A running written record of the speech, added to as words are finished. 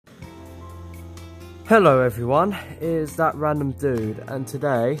Hello everyone, it is that random dude, and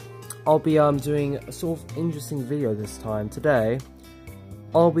today I'll be doing a sort of interesting video this time. Today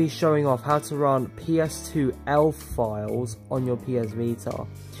I'll be showing off how to run PS2 ELF files on your PS Vita.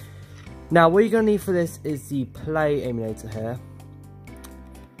 Now what you're going to need for this is the Play emulator here,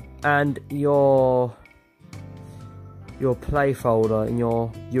 and your Play folder in your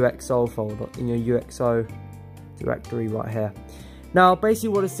UXO folder, in your UXO directory right here. Now basically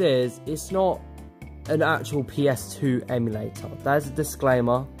what this is, it's not an actual PS2 emulator. There's a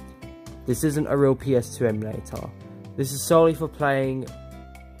disclaimer. This isn't a real PS2 emulator. This is solely for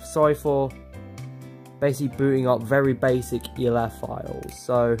basically booting up very basic ELF files.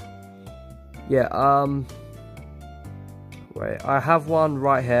 So yeah, wait, I have one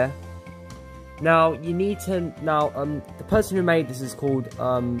right here. Now you need to, the person who made this is called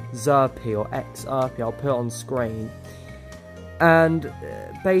Xerpy or Xerpy. I'll put it on screen. And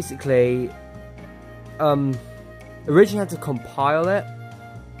basically, originally had to compile it,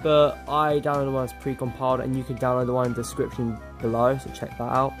 but I downloaded the one that's pre-compiled, and you can download the one in the description below, so check that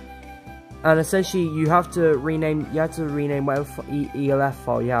out. And essentially you have to rename whatever ELF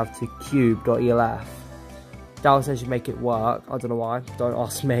file you have to cube.elf. That will essentially make it work. I don't know why, don't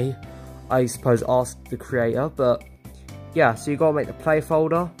ask me, I suppose ask the creator. But yeah, so you gotta make the play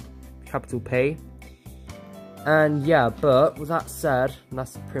folder, capital P. And yeah, but with that said, and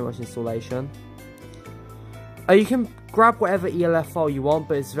that's pretty much installation. You can grab whatever ELF file you want,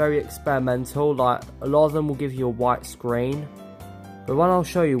 but it's very experimental. Like, a lot of them will give you a white screen, but one I'll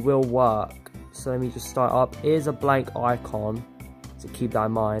show you will work. So let me just start up. Here's a blank icon, so keep that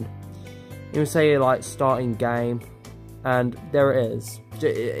in mind. You can say like starting game, and there it is.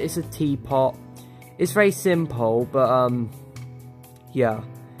 It's a teapot. It's very simple, but yeah.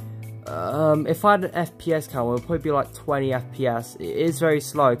 If I had an FPS count, it would probably be like 20 FPS. It is very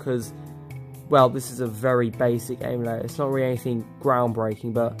slow because, well, this is a very basic emulator. It's not really anything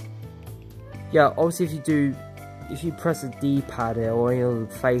groundbreaking, but yeah, obviously if you press a D-pad here or any of the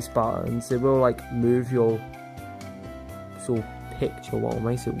face buttons, it will like move your sort of picture, what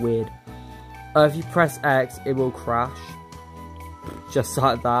makes it weird. If you press X, it will crash, just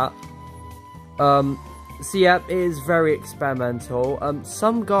like that. So yeah, it is very experimental.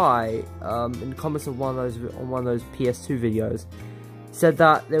 Some guy in the comments of one of those PS2 videos said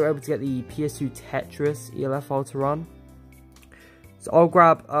that they were able to get the PS2 Tetris ELF file to run. So I'll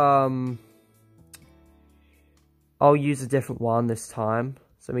grab I'll use a different one this time.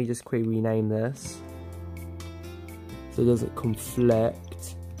 So let me just quickly rename this so it doesn't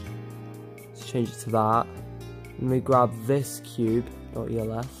conflict. Let's change it to that. Let me grab this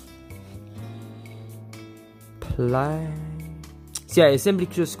cube.elf. Play. So yeah, it's simply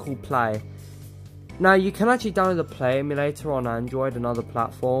just called Play. Now you can actually download the Play emulator on Android and other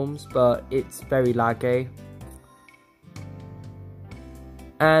platforms, but it's very laggy.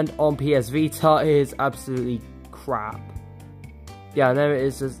 And on PS Vita it is absolutely crap. Yeah, there it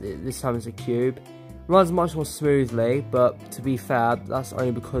is. This time it's a cube. It runs much more smoothly, but to be fair, that's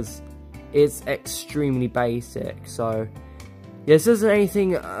only because it's extremely basic. So yeah, this isn't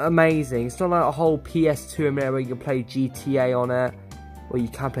anything amazing. It's not like a whole PS2 emulator where you can play GTA on it. Well, you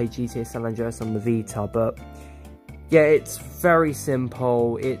can play GTA San Andreas on the Vita, but yeah, it's very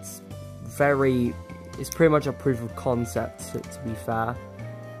simple. It's pretty much a proof of concept, to be fair.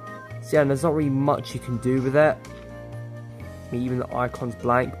 So yeah, and there's not really much you can do with it. I mean, even the icon's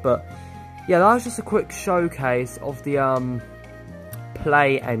blank, but yeah, that was just a quick showcase of the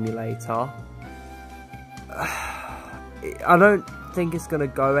Play emulator. I don't think it's gonna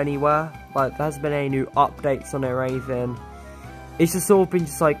go anywhere. Like, there hasn't been any new updates on it or anything. It's just sort of been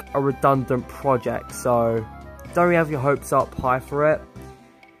just like a redundant project, so don't really have your hopes up high for it.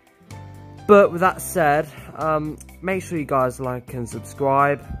 But with that said, make sure you guys like and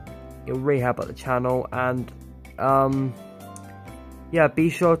subscribe. It'll really help out the channel, and yeah, be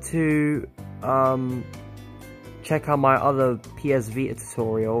sure to check out my other PS Vita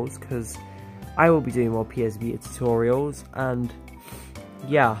tutorials, because I will be doing more PS Vita tutorials. And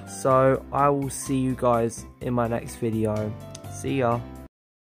yeah, so I will see you guys in my next video. See ya.